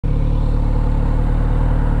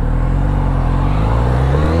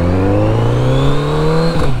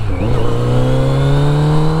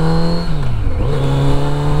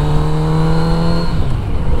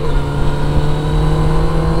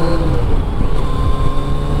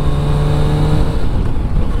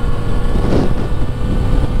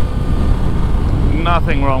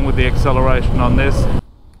nothing wrong with the acceleration on this.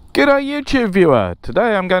 G'day YouTube viewer,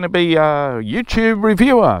 today I'm going to be a YouTube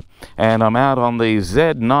reviewer and I'm out on the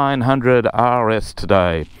Z900RS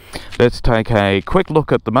today. Let's take a quick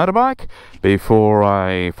look at the motorbike before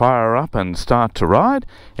I fire up and start to ride.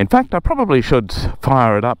 In fact, I probably should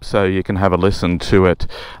fire it up so you can have a listen to it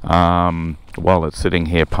while it's sitting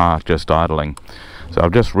here parked just idling. So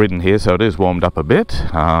I've just ridden here, so it is warmed up a bit,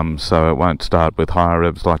 so it won't start with higher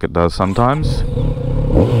revs like it does sometimes.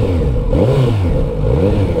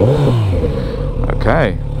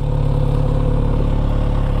 Okay,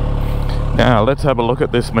 now let's have a look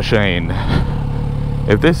at this machine.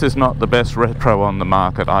 If this is not the best retro on the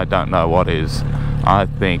market, I don't know what is. I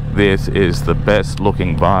think this is the best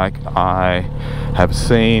looking bike I have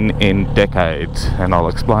seen in decades, and I'll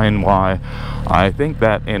explain why I think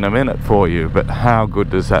that in a minute for you. But how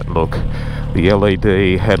good does that look? The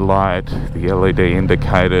LED headlight, the LED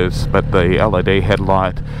indicators, but the LED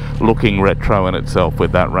headlight looking retro in itself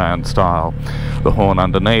with that round style. The horn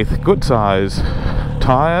underneath, good size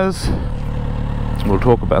tyres. We'll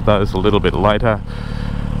talk about those a little bit later.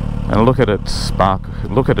 And look at it spark,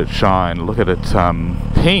 look at it shine, look at it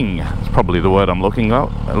ping. It's probably the word I'm looking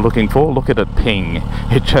for. Look at it ping.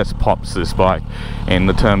 It just pops, this bike, in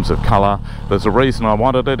the terms of colour. There's a reason I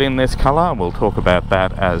wanted it in this colour. We'll talk about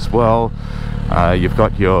that as well. You've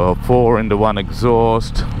got your 4-into-1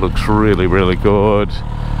 exhaust. Looks really, really good.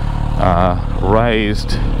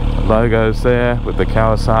 Raised logos there with the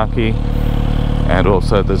Kawasaki and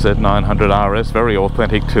also the Z900RS. Very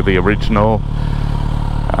authentic to the original.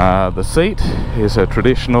 The seat is a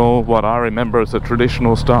traditional, what I remember as a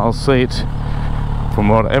traditional style seat. From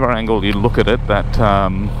whatever angle you look at it, that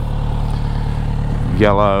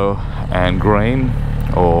yellow and green,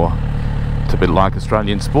 or it's a bit like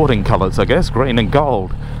Australian sporting colours, I guess, green and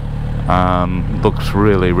gold, looks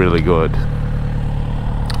really, really good.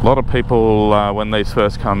 A lot of people, when these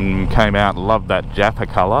first came out, loved that Jaffa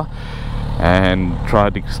colour and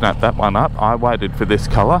tried to snap that one up. I waited for this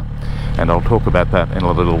colour, and I'll talk about that in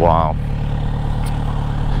a little while.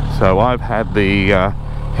 So I've had the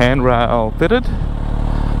handrail fitted,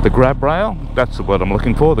 the grab rail, that's the word I'm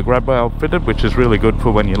looking for, the grab rail fitted, which is really good for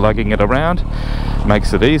when you're lugging it around.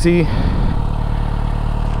 Makes it easy.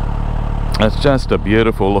 It's just a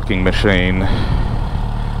beautiful looking machine,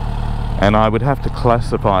 and I would have to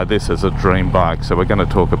classify this as a dream bike, so we're going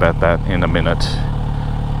to talk about that in a minute.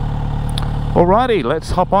 Alrighty,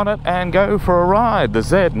 let's hop on it and go for a ride. The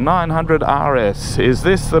Z900RS. Is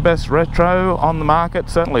this the best retro on the market?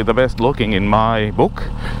 Certainly the best looking in my book.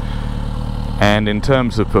 And in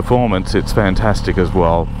terms of performance, it's fantastic as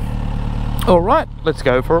well. Alright, let's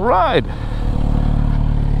go for a ride.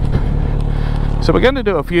 So we're going to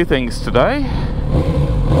do a few things today.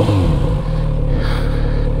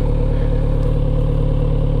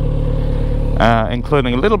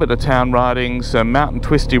 Including a little bit of town riding, some mountain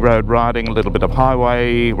twisty road riding, a little bit of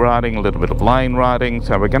highway riding, a little bit of lane riding.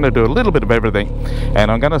 So we're going to do a little bit of everything,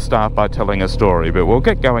 and I'm going to start by telling a story, but we'll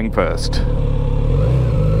get going first.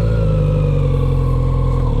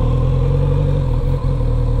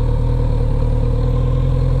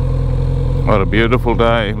 What a beautiful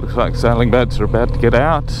day. Looks like sailing boats are about to get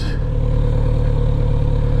out.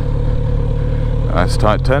 Nice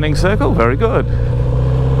tight turning circle, very good.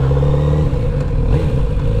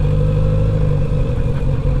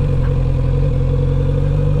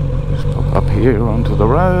 Up here onto the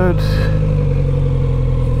road.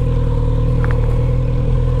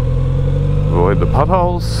 Avoid the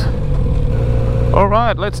potholes.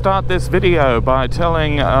 Alright, let's start this video by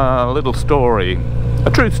telling a little story, a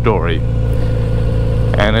true story.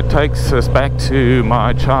 And it takes us back to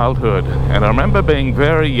my childhood. And I remember being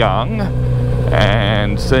very young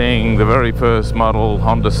and seeing the very first model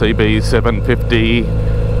Honda CB 750,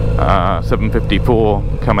 754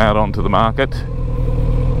 come out onto the market.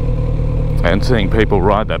 And seeing people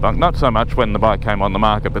ride that bike, not so much when the bike came on the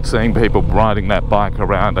market, but seeing people riding that bike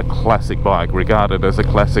around, a classic bike, regarded as a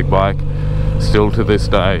classic bike still to this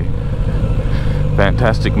day.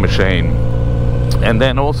 Fantastic machine. And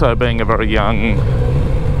then also being a very young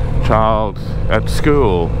child at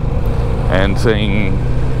school and seeing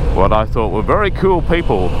what I thought were very cool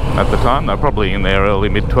people at the time. They're probably in their early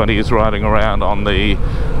mid-20s riding around on the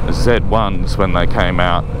Z1s when they came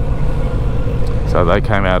out. So they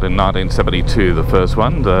came out in 1972, the first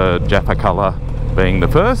one, the Jaffa colour being the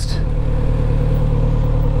first.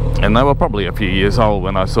 And they were probably a few years old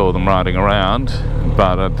when I saw them riding around,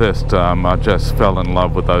 but I just fell in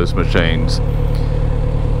love with those machines.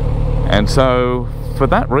 And so, for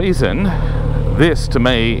that reason, this to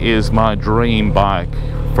me is my dream bike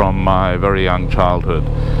from my very young childhood.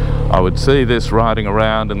 I would see this riding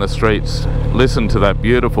around in the streets, listen to that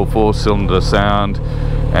beautiful four-cylinder sound,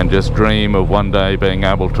 and just dream of one day being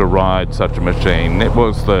able to ride such a machine. It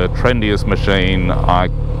was the trendiest machine I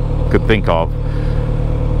could think of.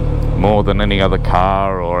 More than any other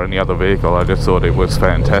car or any other vehicle, I just thought it was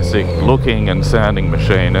fantastic looking and sounding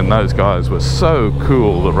machine, and those guys were so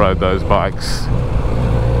cool that rode those bikes.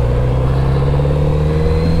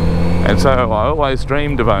 And so I always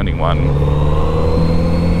dreamed of owning one.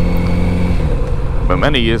 But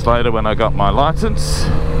many years later, when I got my license,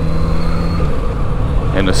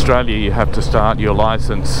 in Australia you have to start your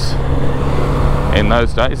license in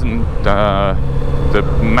those days, and the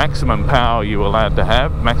maximum power you were allowed to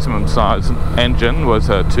have, maximum size engine, was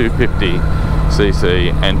a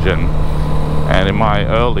 250cc engine. And in my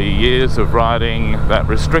early years of riding, that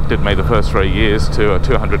restricted me the first 3 years to a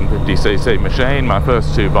 250cc machine. My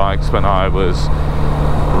first two bikes when I was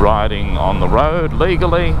riding on the road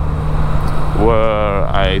legally were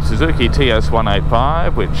a Suzuki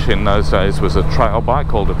TS185, which in those days was a trail bike,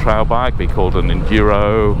 called a trail bike, be called an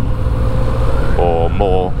enduro, or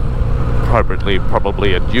more appropriately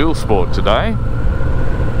probably a dual sport today.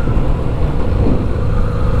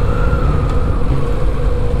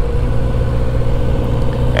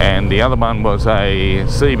 And the other one was a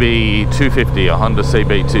CB250, a Honda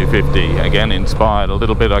CB250, again inspired a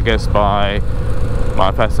little bit, I guess, by my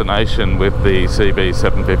fascination with the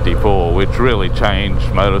CB754, which really changed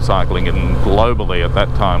motorcycling and globally at that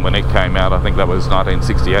time when it came out. I think that was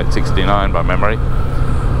 1968-69 by memory.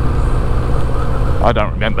 I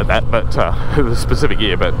don't remember that, but the specific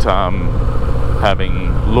year, but having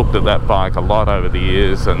looked at that bike a lot over the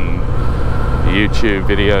years and YouTube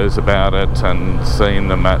videos about it and seen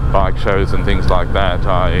them at bike shows and things like that,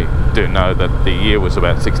 I do know that the year was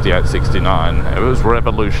about 68-69. It was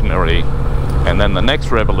revolutionary. And then the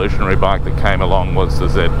next revolutionary bike that came along was the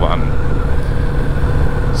Z1.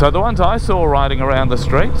 So the ones I saw riding around the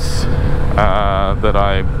streets that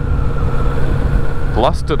I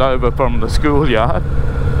blustered over from the schoolyard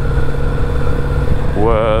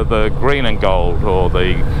were the green and gold, or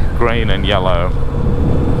the green and yellow.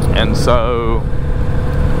 And so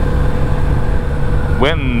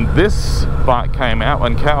when this bike came out,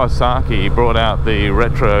 when Kawasaki brought out the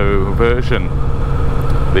retro version,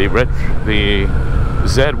 the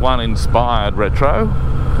Z1 inspired retro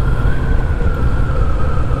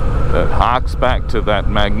that harks back to that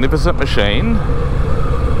magnificent machine,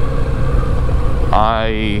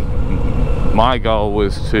 my goal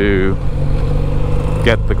was to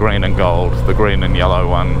get the green and gold, the green and yellow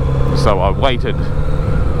one. So I waited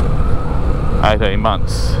 18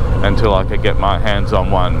 months until I could get my hands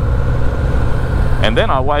on one. And then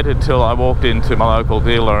I waited till I walked into my local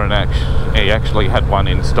dealer and he actually had one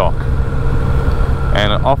in stock.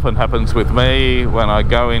 And it often happens with me when I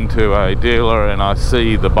go into a dealer and I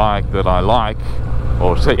see the bike that I like,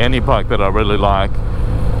 or see any bike that I really like,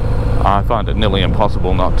 I find it nearly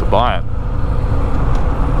impossible not to buy it.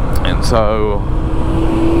 And so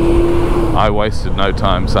I wasted no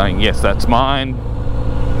time saying, yes, that's mine,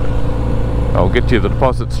 I'll get you the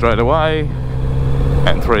deposit straight away.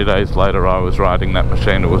 And 3 days later I was riding that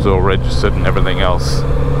machine. It was all registered and everything else.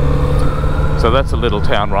 So that's a little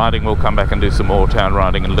town riding. We'll come back and do some more town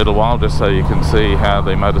riding in a little while, just so you can see how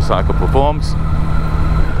the motorcycle performs.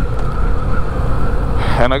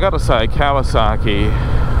 And I got to say, Kawasaki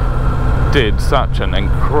did such an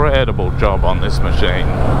incredible job on this machine.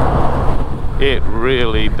 It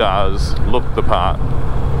really does look the part.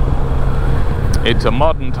 It's a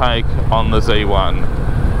modern take on the Z1.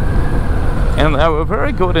 And they were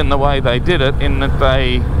very good in the way they did it, in that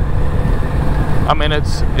I mean,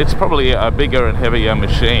 it's probably a bigger and heavier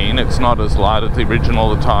machine. It's not as light as the original.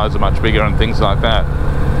 The tyres are much bigger and things like that.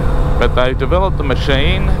 But they developed the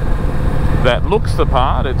machine that looks the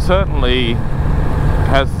part. It certainly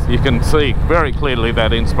has, you can see very clearly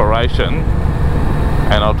that inspiration.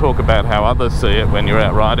 And I'll talk about how others see it when you're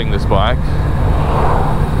out riding this bike.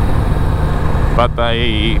 But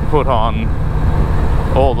they put on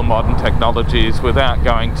all the modern technologies without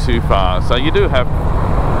going too far. So you do have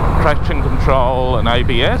traction control and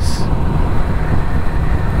ABS,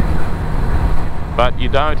 but you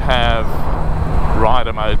don't have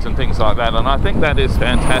rider modes and things like that, and I think that is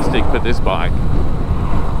fantastic for this bike.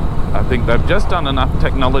 I think they've just done enough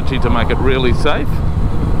technology to make it really safe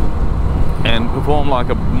and perform like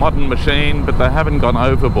a modern machine, but they haven't gone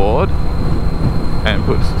overboard and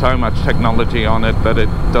put so much technology on it that it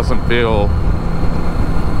doesn't feel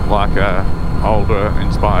like a older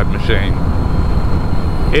inspired machine.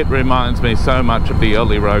 It reminds me so much of the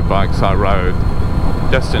early road bikes I rode,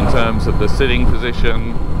 just in terms of the sitting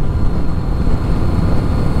position,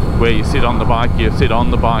 where you sit on the bike,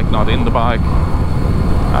 not in the bike.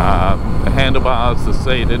 The handlebars, the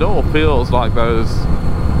seat, it all feels like those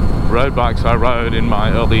road bikes I rode in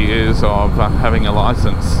my early years of having a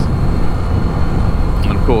license.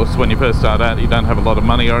 And of course, when you first start out, you don't have a lot of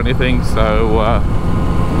money or anything, so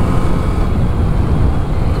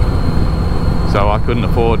I couldn't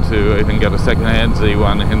afford to even get a second-hand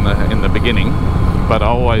Z1 in the beginning, but I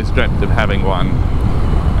always dreamt of having one.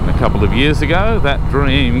 And a couple of years ago, that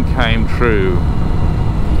dream came true.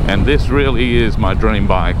 And this really is my dream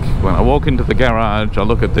bike. When I walk into the garage, I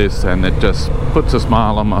look at this and it just puts a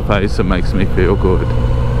smile on my face and makes me feel good.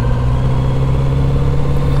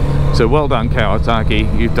 So well done,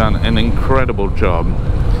 Kawasaki, you've done an incredible job.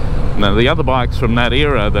 Now the other bikes from that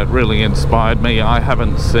era that really inspired me, I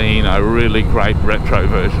haven't seen a really great retro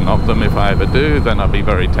version of them. If I ever do, then I'll be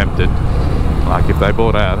very tempted. Like if they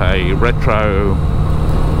brought out a retro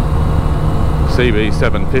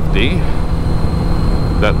CB750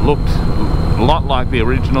 that looked a lot like the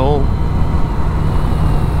original,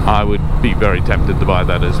 I would be very tempted to buy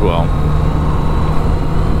that as well.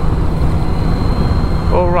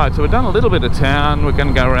 Alright, so we've done a little bit of town. We're going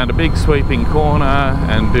to go around a big sweeping corner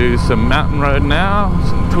and do some mountain road now,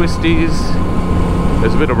 some twisties.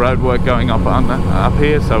 There's a bit of road work going up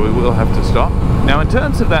here, so we will have to stop. Now in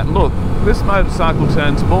terms of that look, this motorcycle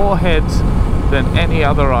turns more heads than any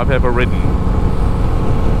other I've ever ridden.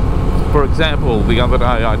 For example, the other day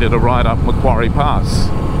I did a ride up Macquarie Pass,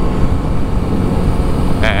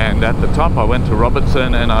 and at the top I went to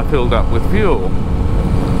Robertson and I filled up with fuel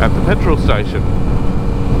at the petrol station.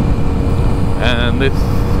 And this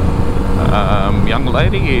young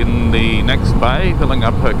lady in the next bay filling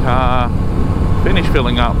up her car finished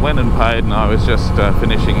filling up, went and paid, and I was just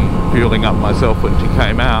finishing fueling up myself when she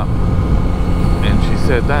came out, and she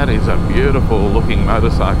said, "That is a beautiful looking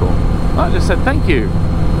motorcycle." I just said, "Thank you."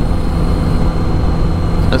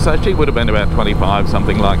 So she would have been about 25,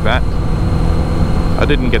 something like that. I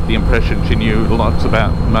didn't get the impression she knew lots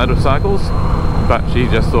about motorcycles, but she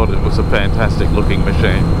just thought it was a fantastic looking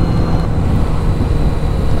machine.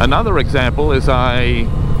 Another example is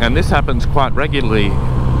and this happens quite regularly,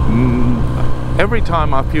 every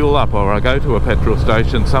time I fuel up or I go to a petrol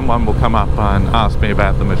station, someone will come up and ask me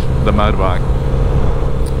about the motorbike.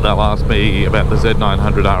 They'll ask me about the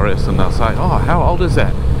Z900RS and they'll say, "Oh, how old is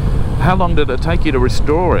that? How long did it take you to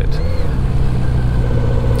restore it?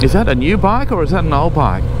 Is that a new bike or is that an old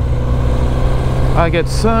bike?" I get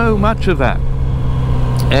so much of that,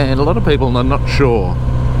 and a lot of people are not sure.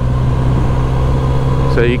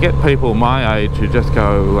 So you get people my age who just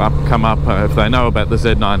come up if they know about the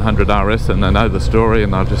Z900RS and they know the story,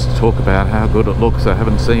 and they'll just talk about how good it looks. They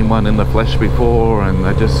haven't seen one in the flesh before and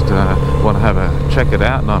they just want to check it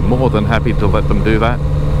out, and I'm more than happy to let them do that.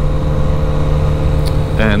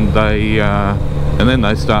 And then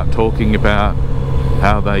they start talking about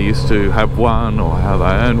how they used to have one, or how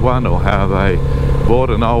they owned one, or how they bought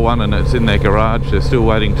an old one and it's in their garage, they're still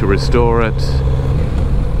waiting to restore it.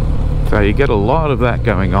 So you get a lot of that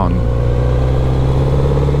going on.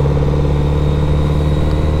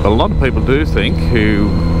 A lot of people do think, who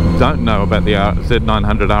don't know about the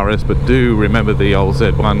Z900RS but do remember the old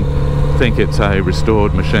Z1, think it's a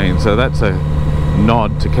restored machine. So that's a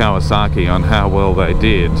nod to Kawasaki on how well they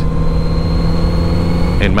did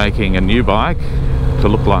in making a new bike to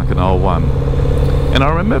look like an old one. And I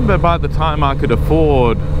remember by the time I could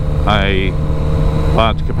afford a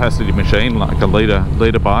large capacity machine like a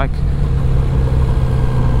litre bike,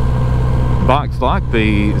 bikes like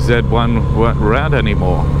the Z1 weren't around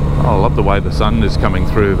anymore. Oh, I love the way the sun is coming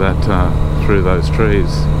through through those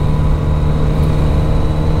trees.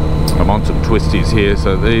 I'm on some twisties here,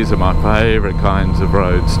 so these are my favourite kinds of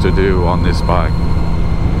roads to do on this bike.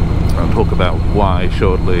 I'll talk about why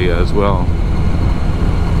shortly as well.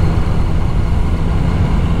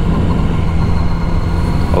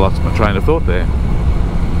 I lost my train of thought there.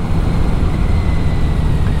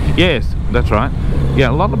 Yes, that's right. Yeah,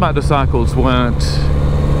 a lot of motorcycles weren't...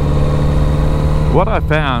 What I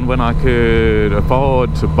found when I could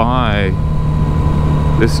afford to buy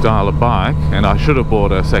this style of bike, and I should have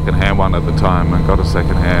bought a second-hand one at the time and got a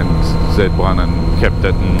second-hand Z1 and kept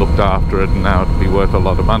it and looked after it, and now it'd be worth a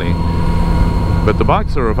lot of money. But the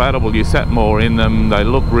bikes are available, you sat more in them, they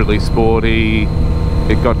look really sporty.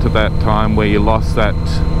 It got to that time where you lost that,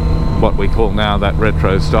 what we call now, that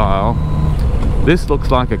retro style. This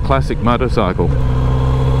looks like a classic motorcycle.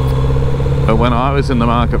 But when I was in the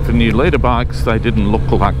market for new litre bikes, they didn't look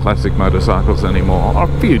like classic motorcycles anymore. A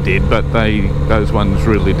few did, but those ones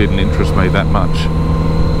really didn't interest me that much.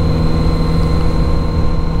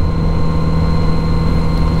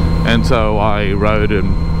 And so I rode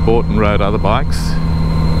and bought and rode other bikes.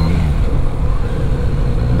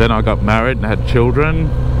 Then I got married and had children,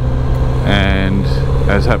 and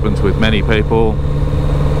as happens with many people,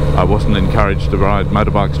 I wasn't encouraged to ride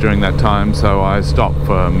motorbikes during that time, so I stopped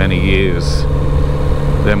for many years.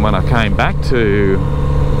 Then when I came back to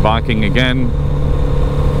biking again,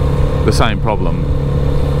 the same problem.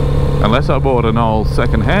 Unless I bought an old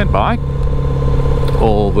second-hand bike,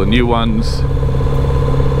 all the new ones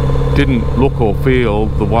didn't look or feel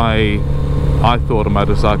the way I thought a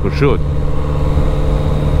motorcycle should.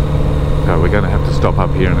 So we're going to have to stop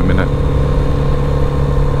up here in a minute.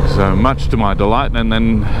 So much to my delight, and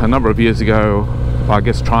then a number of years ago, I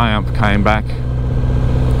guess Triumph came back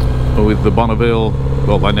with the Bonneville.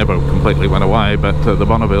 Well, they never completely went away, but the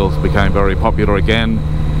Bonnevilles became very popular again,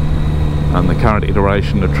 and the current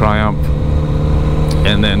iteration of Triumph,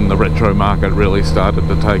 and then the retro market really started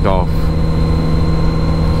to take off.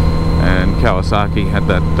 And Kawasaki had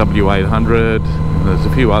that W800. There's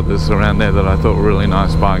a few others around there that I thought were really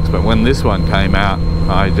nice bikes, but when this one came out,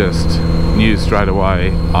 I just knew straight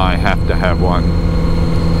away I have to have one.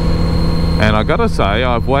 And I gotta say,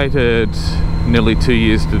 I've waited nearly 2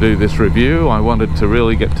 years to do this review. I wanted to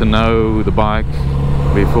really get to know the bike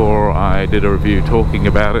before I did a review talking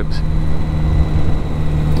about it.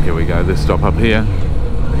 Here we go, this stop up here.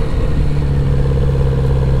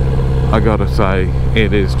 I gotta say,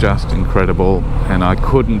 it is just incredible, and I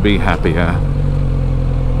couldn't be happier.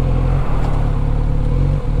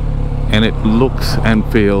 And it looks and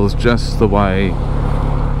feels just the way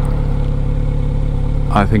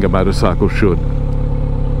I think a motorcycle should.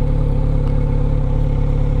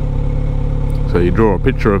 So you draw a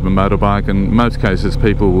picture of a motorbike, and in most cases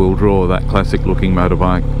people will draw that classic looking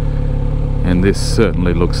motorbike, and this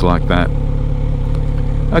certainly looks like that.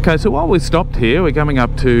 Okay, so while we stopped here, we're coming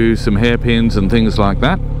up to some hairpins and things like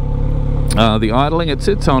that. The idling, it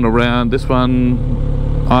sits on around, this one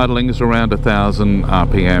idling is around 1,000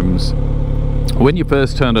 RPMs. When you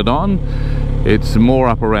first turn it on, it's more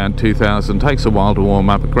up around 2,000, takes a while to warm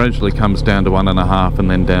up, it gradually comes down to 1.5 and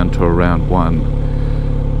then down to around 1.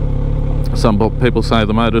 Some people say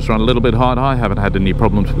the motors run a little bit hot. I haven't had any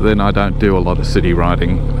problems, but then I don't do a lot of city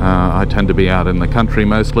riding. I tend to be out in the country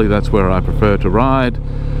mostly, that's where I prefer to ride.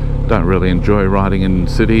 Don't really enjoy riding in the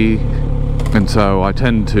city, and so I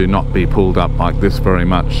tend to not be pulled up like this very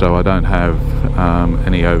much, so I don't have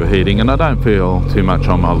any overheating, and I don't feel too much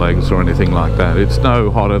on my legs or anything like that. It's no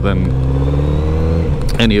hotter than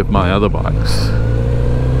any of my other bikes.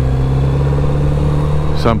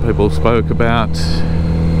 Some people spoke about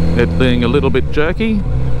it being a little bit jerky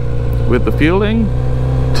with the fueling.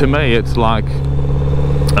 To me, it's like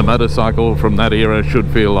a motorcycle from that era should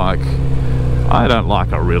feel like. I don't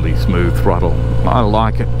like a really smooth throttle. I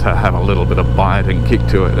like it to have a little bit of bite and kick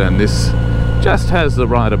to it, and this just has the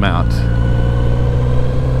right amount.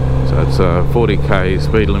 So it's a 40k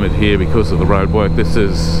speed limit here because of the road work. This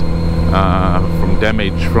is from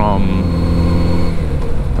damage from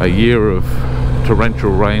a year of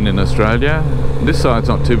torrential rain in Australia. This side's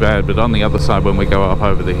not too bad, but on the other side, when we go up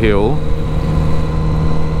over the hill,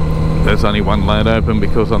 there's only one lane open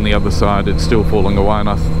because on the other side it's still falling away, and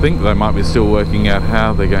I think they might be still working out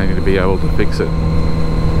how they're going to be able to fix it.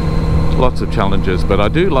 Lots of challenges, but I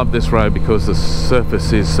do love this road because the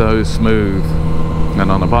surface is so smooth, and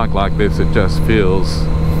on a bike like this it just feels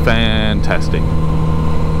fantastic.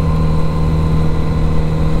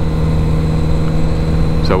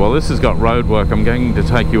 So while this has got road work, I'm going to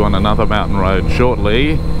take you on another mountain road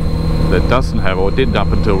shortly that doesn't have, or did up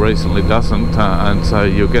until recently, doesn't, and so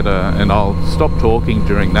you'll get and I'll stop talking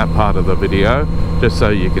during that part of the video just so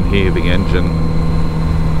you can hear the engine.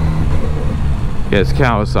 Yes,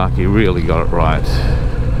 Kawasaki really got it right.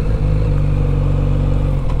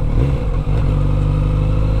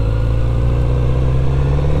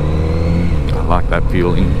 I like that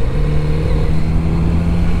feeling.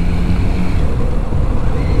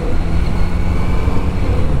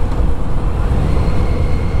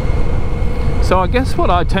 So I guess what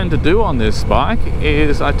I tend to do on this bike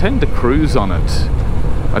is I tend to cruise on it.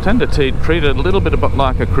 I tend to treat it a little bit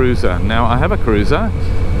like a cruiser. Now I have a cruiser.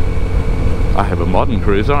 I have a modern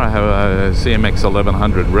cruiser. I have a CMX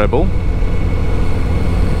 1100 Rebel.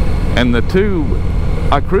 And the two,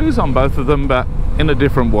 I cruise on both of them, but in a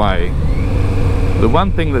different way. The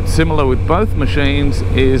one thing that's similar with both machines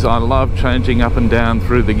is I love changing up and down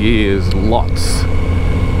through the gears lots,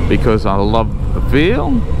 because I love the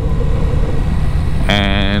feel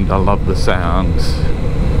and I love the sounds,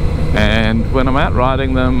 and when I'm out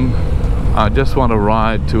riding them I just want to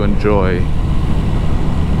ride to enjoy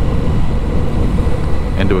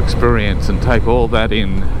and to experience and take all that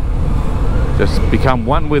in. Just become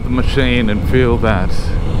one with the machine and feel that.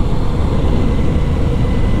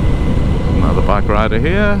 Another bike rider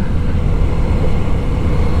here.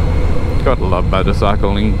 Gotta love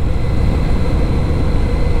motorcycling.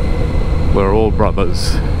 We're all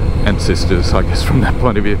brothers and sisters, I guess, from that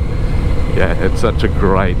point of view. Yeah, it's such a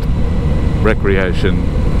great recreation.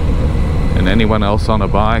 And anyone else on a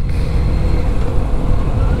bike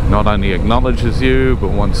not only acknowledges you,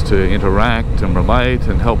 but wants to interact and relate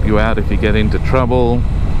and help you out if you get into trouble.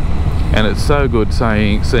 And it's so good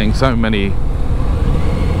seeing so many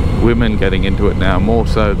women getting into it now, more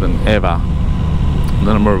so than ever.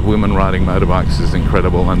 The number of women riding motorbikes is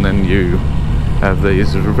incredible. And then you have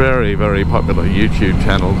these very, very popular YouTube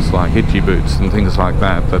channels like Itchy Boots and things like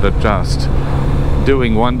that that are just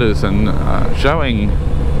doing wonders and showing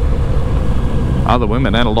other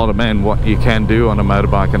women and a lot of men what you can do on a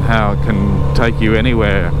motorbike and how it can take you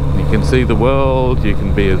anywhere. You can see the world, you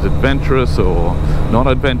can be as adventurous or not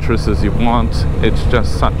adventurous as you want. It's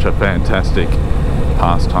just such a fantastic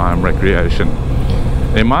pastime, recreation.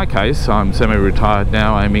 In my case, I'm semi-retired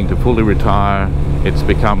now, aiming to fully retire. It's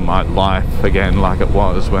become my life again, like it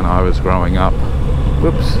was when I was growing up.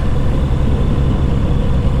 Whoops.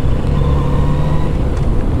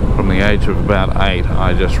 From the age of about 8,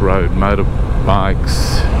 I just rode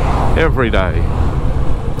motorbikes every day.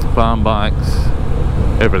 Farm bikes,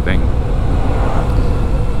 everything.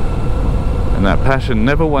 And that passion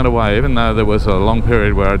never went away, even though there was a long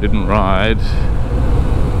period where I didn't ride.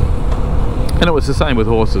 And it was the same with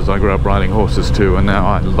horses. I grew up riding horses too, and now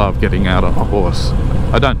I love getting out on a horse.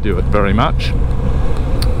 I don't do it very much.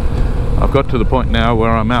 I've got to the point now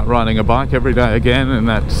where I'm out riding a bike every day again, and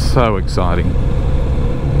that's so exciting.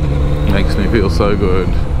 It makes me feel so good.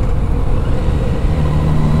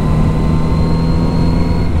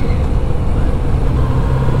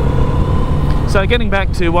 So getting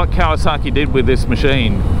back to what Kawasaki did with this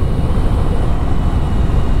machine.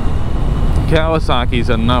 Kawasaki's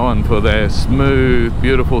are known for their smooth,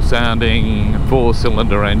 beautiful sounding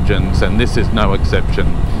 4-cylinder engines, and this is no exception.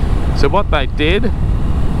 So what they did,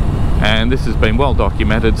 and this has been well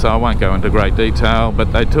documented so I won't go into great detail,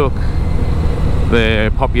 but they took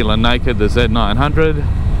their popular naked, the Z900,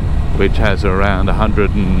 which has around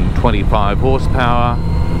 125 horsepower,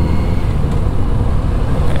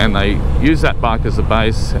 and they used that bike as a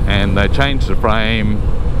base, and they changed the frame,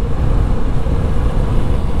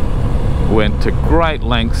 went to great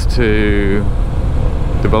lengths to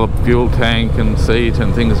develop fuel tank and seat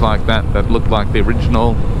and things like that that looked like the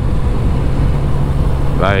original.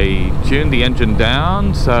 They tuned the engine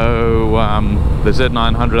down, so the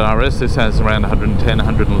Z900RS, this has around 110,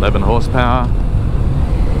 111 horsepower.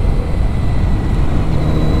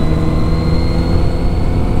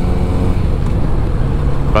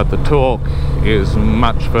 But the torque is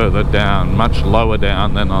much further down, much lower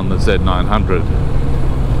down than on the Z900.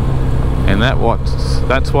 And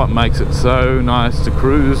that's what makes it so nice to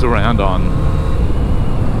cruise around on.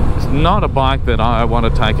 It's not a bike that I want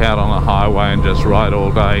to take out on a highway and just ride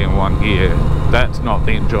all day in one gear. That's not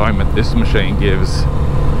the enjoyment this machine gives.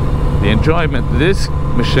 The enjoyment this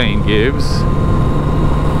machine gives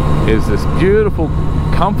is this beautiful,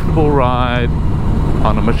 comfortable ride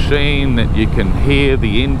on a machine that you can hear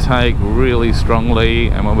the intake really strongly.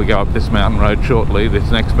 And when we go up this mountain road shortly, this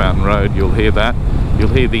next mountain road, you'll hear that. You'll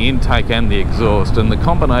hear the intake and the exhaust, and the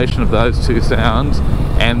combination of those two sounds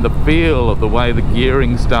and the feel of the way the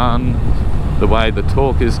gearing's done, the way the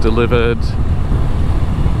torque is delivered,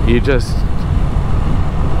 you just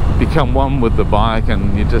become one with the bike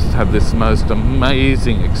and you just have this most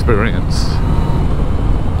amazing experience.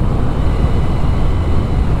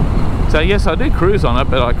 So yes, I do cruise on it,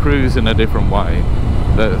 but I cruise in a different way.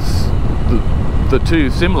 There's the two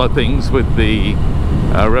similar things with the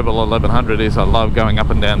Rebel 1100 is I love going up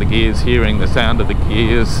and down the gears, hearing the sound of the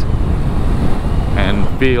gears and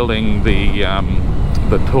feeling the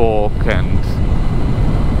torque and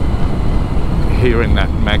hearing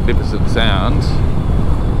that magnificent sound.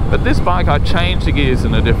 But this bike, I change the gears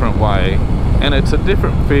in a different way, and it's a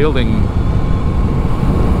different feeling.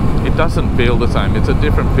 It doesn't feel the same, it's a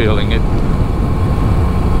different feeling.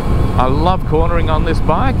 I love cornering on this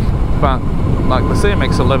bike, but like the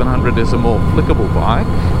CMX 1100 is a more flickable bike,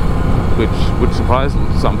 which would surprise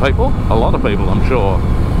some people, a lot of people I'm sure.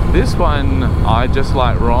 This one, I just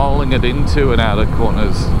like rolling it into and out of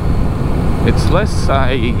corners. It's less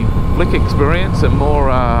a flick experience and more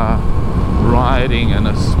riding and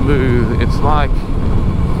a smooth, it's like,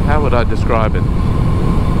 how would I describe it?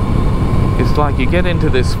 It's like you get into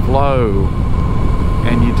this flow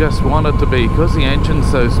and you just want it to be, because the engine's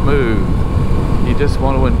so smooth, you just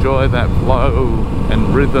want to enjoy that flow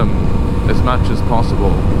and rhythm as much as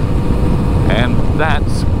possible. And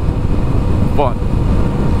that's what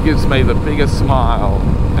gives me the biggest smile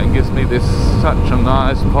and gives me this such a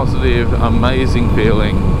nice, positive, amazing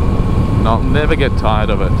feeling. And I'll never get tired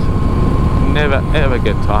of it. Never ever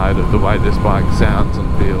get tired of the way this bike sounds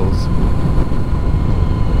and feels.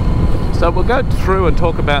 So we'll go through and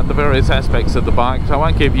talk about the various aspects of the bike. So I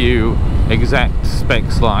won't give you exact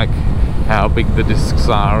specs like how big the discs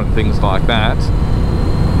are and things like that,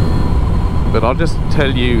 but I'll just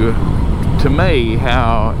tell you, to me,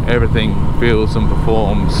 how everything feels and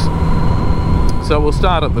performs. So we'll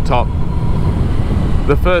start at the top.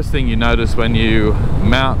 The first thing you notice when you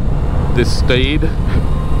mount this steed,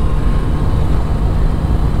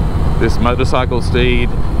 this motorcycle steed,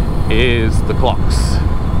 is the clocks.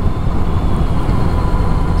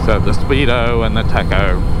 So the speedo and the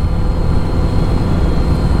tacho.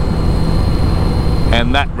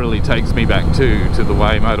 And that really takes me back to the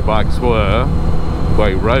way motorbikes were, the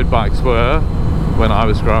way road bikes were when I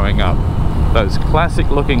was growing up. Those classic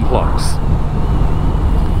looking clocks.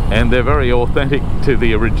 And they're very authentic to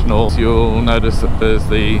the originals. You'll notice that there's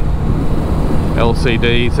the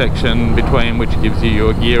LCD section between, which gives you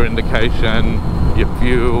your gear indication, your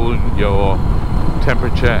fuel, your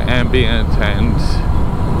temperature, ambient and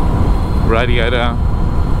radiator.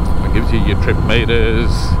 It gives you your trip meters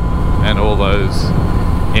and all those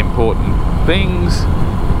important things,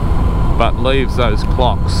 but leaves those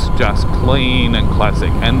clocks just clean and classic.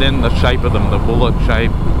 And then the shape of them, the bullet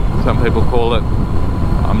shape, some people call it.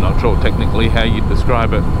 I'm not sure technically how you'd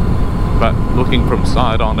describe it, but looking from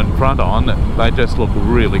side on and front on, they just look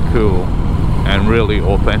really cool and really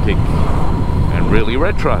authentic and really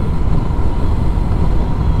retro.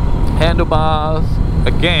 Handlebars,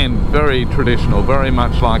 again, very traditional, very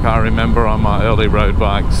much like I remember on my early road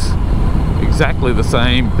bikes. Exactly the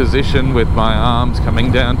same position with my arms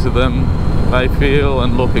coming down to them. They feel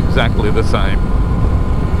and look exactly the same.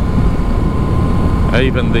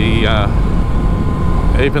 Even the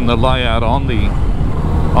layout on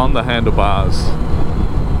the handlebars,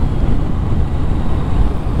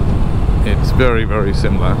 it's very, very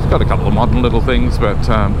similar. It's got a couple of modern little things, but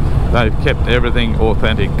they've kept everything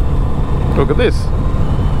authentic. Look at this.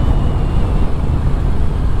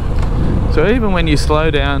 So even when you slow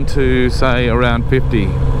down to, say, around 50, it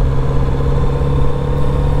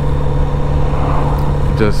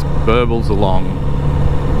just burbles along.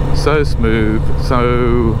 So smooth,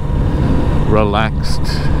 so relaxed.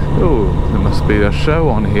 Oh, there must be a show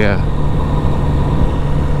on here.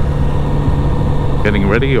 Getting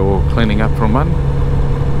ready or cleaning up from one.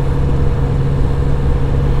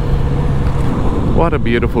 What a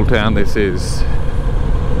beautiful town this is.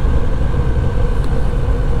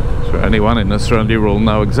 Anyone in Australia will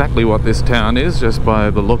know exactly what this town is just by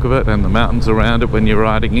the look of it and the mountains around it when you're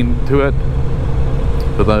riding into it.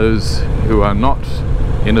 For those who are not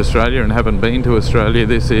in Australia and haven't been to Australia,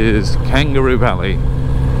 this is Kangaroo Valley.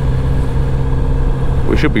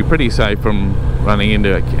 We should be pretty safe from running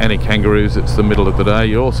into any kangaroos. It's the middle of the day.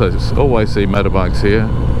 You also always see motorbikes here.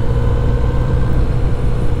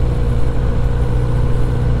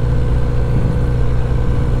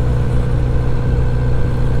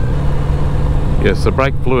 Yes, the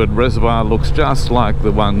brake fluid reservoir looks just like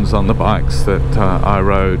the ones on the bikes that I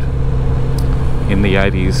rode in the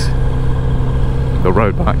 80s. The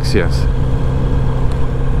road bikes, yes.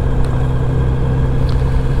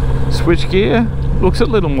 Switchgear looks a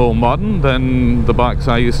little more modern than the bikes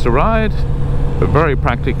I used to ride, but very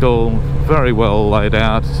practical, very well laid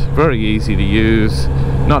out, very easy to use,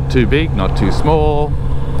 not too big, not too small,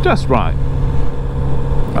 just right.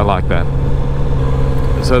 I like that.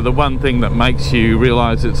 So the one thing that makes you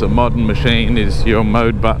realize it's a modern machine is your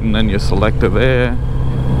mode button and your selector there.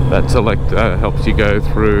 That selector helps you go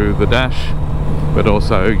through the dash, but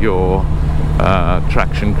also your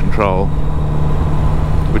traction control,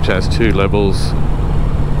 which has 2 levels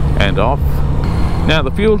and off. Now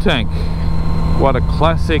the fuel tank, what a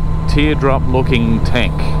classic teardrop looking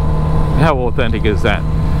tank. How authentic is that?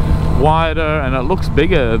 Wider, and it looks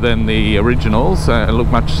bigger than the originals. It look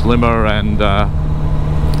much slimmer and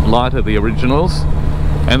lighter, the originals,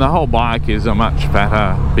 and the whole bike is a much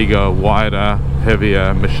fatter, bigger, wider,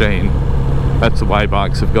 heavier machine. That's the way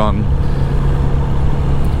bikes have gone.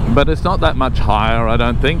 But it's not that much higher, I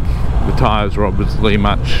don't think. The tyres are obviously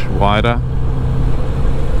much wider.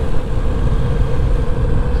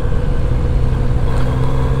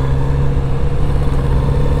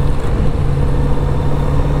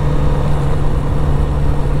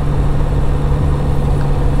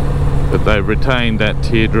 But they've retained that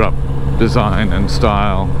teardrop design and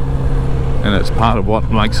style, and it's part of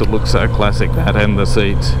what makes it look so classic, that and the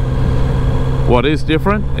seats. What is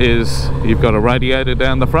different is you've got a radiator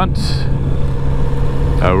down the front.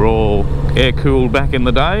 They were all air cooled back in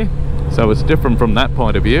the day, so it's different from that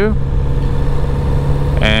point of view.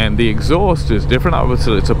 And the exhaust is different.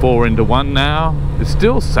 Obviously it's a 4-into-1 now. It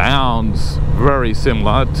still sounds very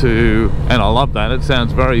similar to, and I love that, it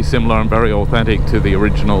sounds very similar and very authentic to the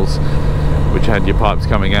originals, which had your pipes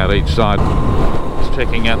coming out each side. Just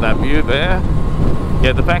checking out that view there.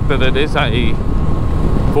 Yeah, the fact that it is a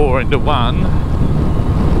 4-into-1,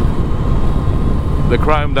 the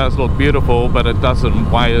chrome does look beautiful, but it doesn't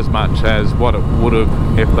weigh as much as what it would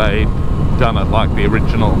have if they'd done it like the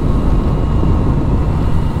original.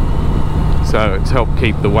 So it's helped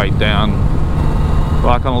keep the weight down.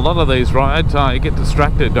 Like on a lot of these rides, I get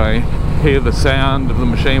distracted. I hear the sound of the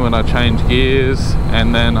machine when I change gears,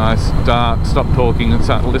 and then I stop talking and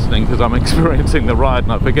start listening because I'm experiencing the ride,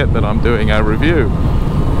 and I forget that I'm doing a review,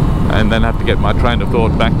 and then have to get my train of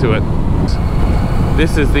thought back to it.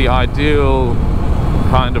 This is the ideal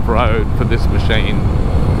kind of road for this machine.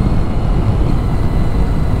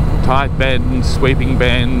 Tight bends, sweeping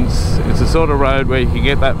bends. It's the sort of road where you can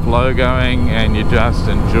get that flow going and you just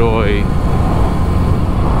enjoy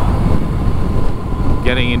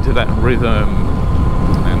getting into that rhythm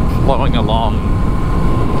and flowing along.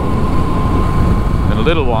 In a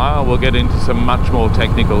little while we'll get into some much more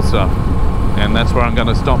technical stuff, and that's where I'm going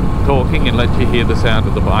to stop talking and let you hear the sound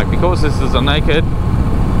of the bike. Because this is a naked,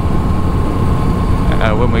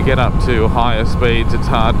 when we get up to higher speeds it's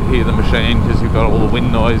hard to hear the machine because you've got all the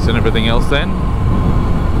wind noise and everything else then.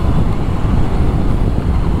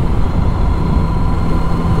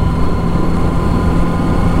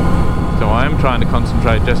 So I am trying to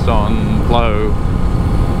concentrate just on flow.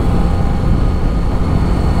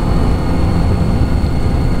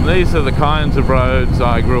 These are the kinds of roads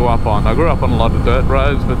I grew up on. I grew up on a lot of dirt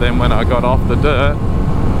roads, but then when I got off the dirt,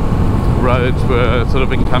 roads were sort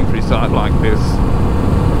of in countryside like this.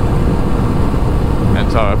 And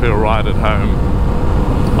so I feel right at home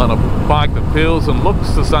on a bike that feels and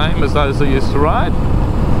looks the same as those I used to ride,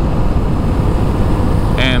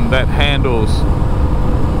 and that handles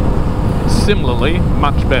similarly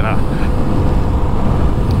much better.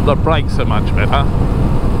 The brakes are much better.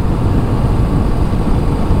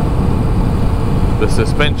 The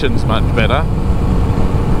suspension's much better.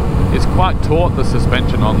 It's quite taut, the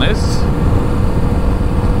suspension on this,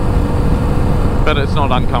 but it's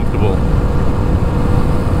not uncomfortable.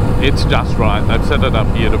 It's just right. They've set it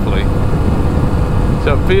up beautifully.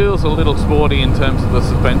 So it feels a little sporty in terms of the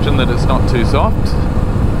suspension, that it's not too soft.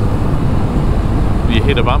 You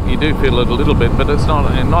hit a bump, you do feel it a little bit, but it's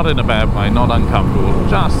not in a bad way, not uncomfortable,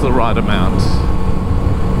 just the right amount.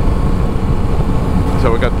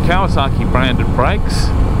 So we've got Kawasaki branded brakes.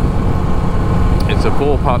 It's a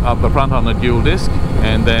 4-pot up the front on a dual disc,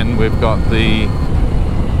 and then we've got the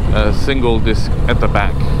single disc at the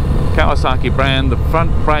back. Kawasaki brand. The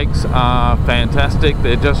front brakes are fantastic.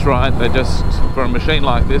 They're just right. They're just, for a machine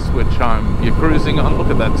like this, which you're cruising on. Look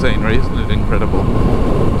at that scenery, isn't it incredible?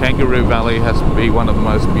 Kangaroo Valley has to be one of the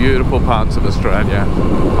most beautiful parts of Australia.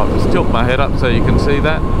 I'll just tilt my head up so you can see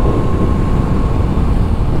that.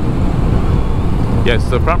 Yes,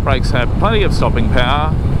 the front brakes have plenty of stopping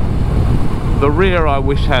power. The rear I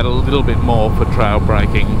wish had a little bit more for trail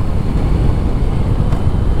braking,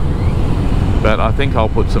 but I think I'll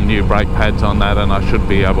put some new brake pads on that and I should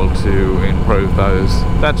be able to improve those.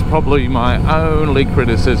 That's probably my only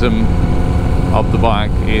criticism of the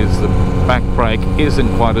bike, is the back brake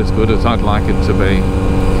isn't quite as good as I'd like it to be.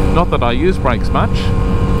 Not that I use brakes much.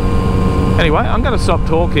 Anyway, I'm going to stop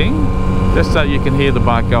talking just so you can hear the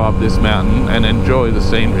bike go up this mountain and enjoy the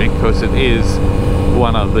scenery, because it is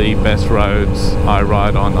one of the best roads I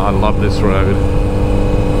ride on. I love this road.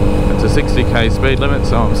 It's a 60k speed limit,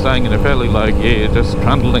 so I'm staying in a fairly low gear, just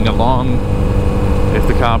trundling along. If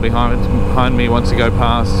the car behind me wants to go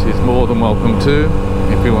past, he's more than welcome to,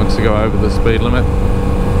 if he wants to go over the speed limit.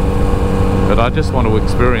 But I just want to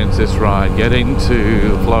experience this ride, get into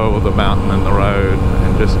the flow of the mountain and the road,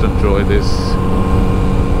 and just enjoy this.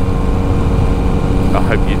 I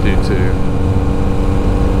hope you do too.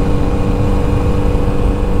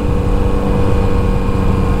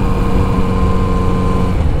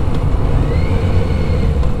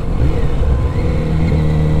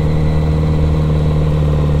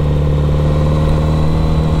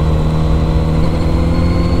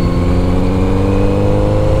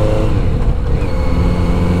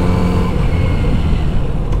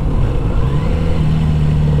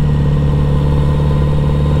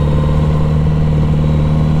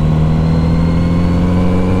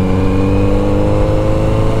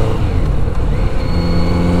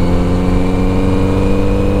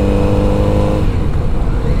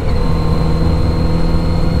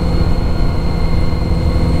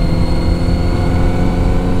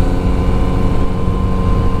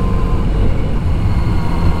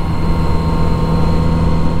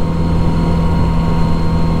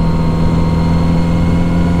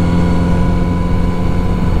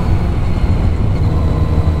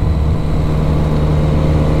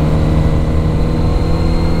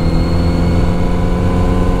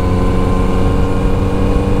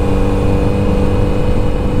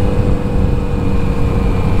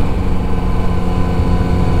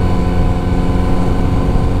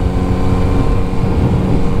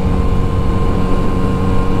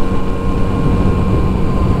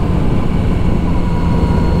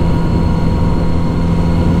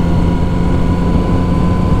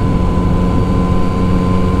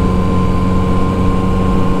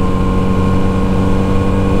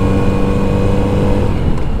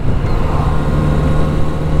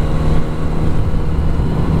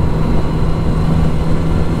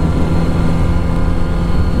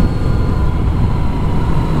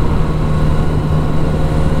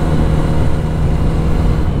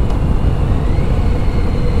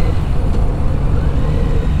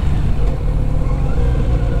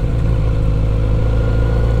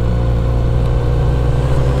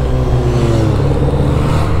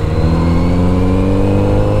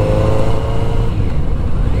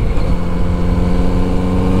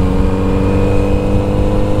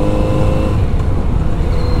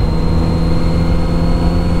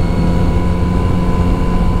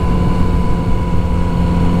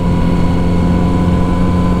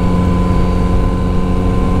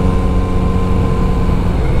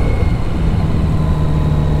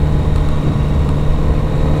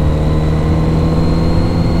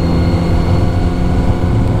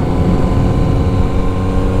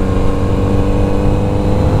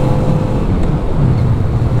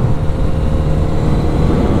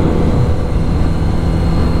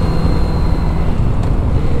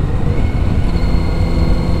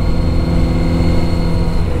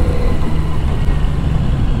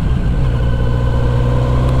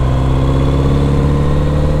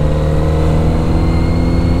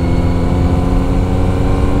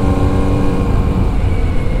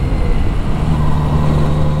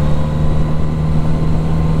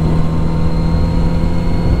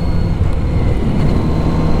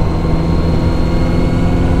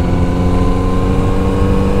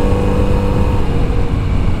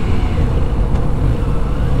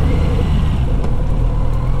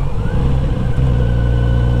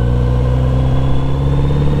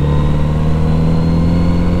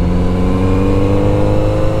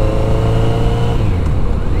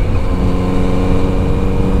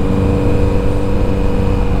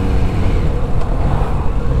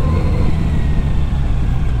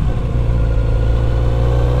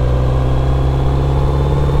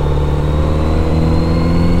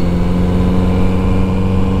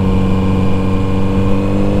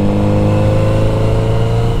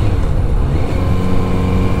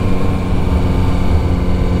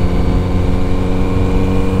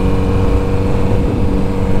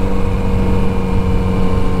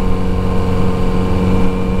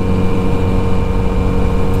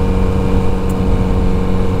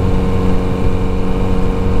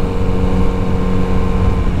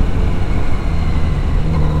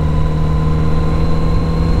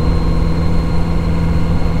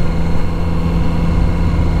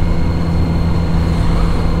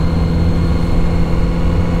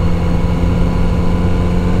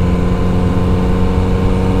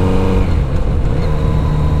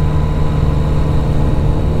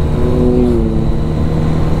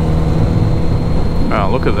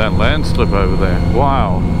 look at that landslip over there.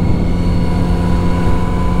 Wow.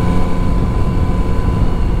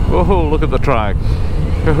 Oh, look at the track.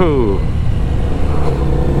 Oh.